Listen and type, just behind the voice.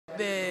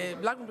the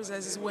Black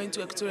Princesses went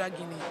to Equatorial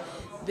Guinea.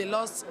 They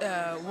lost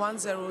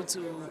 1-0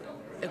 to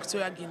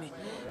Equatorial Guinea.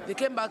 They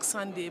came back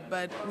Sunday,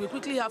 but we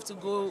quickly have to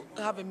go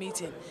have a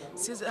meeting,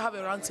 have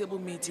a roundtable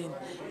meeting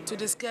to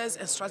discuss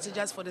and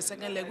strategize for the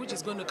second leg, which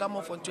is going to come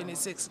off on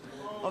 26th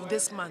of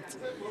this month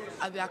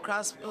at the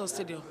Accra Sports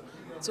Stadium.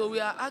 So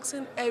we are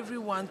asking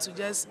everyone to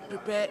just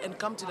prepare and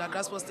come to the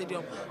Accra Sports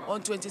Stadium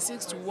on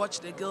 26th to watch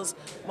the girls,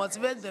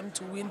 motivate them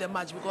to win the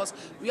match, because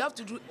we have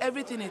to do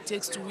everything it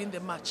takes to win the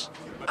match.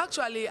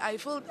 Actually, I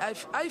feel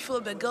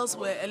the girls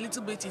were a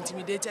little bit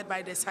intimidated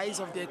by the size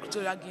of the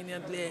Equatorial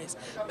Guinean players.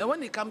 But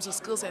when it comes to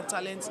skills and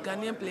talents,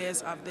 Ghanaian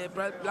players have, the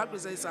Black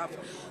Princesses have.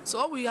 So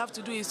all we have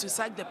to do is to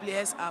psych the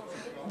players up,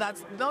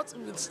 that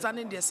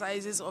notwithstanding the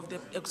sizes of the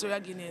Equatorial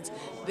Guineans,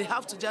 they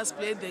have to just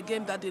play the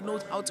game that they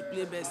know how to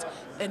play best,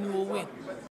 and we will win.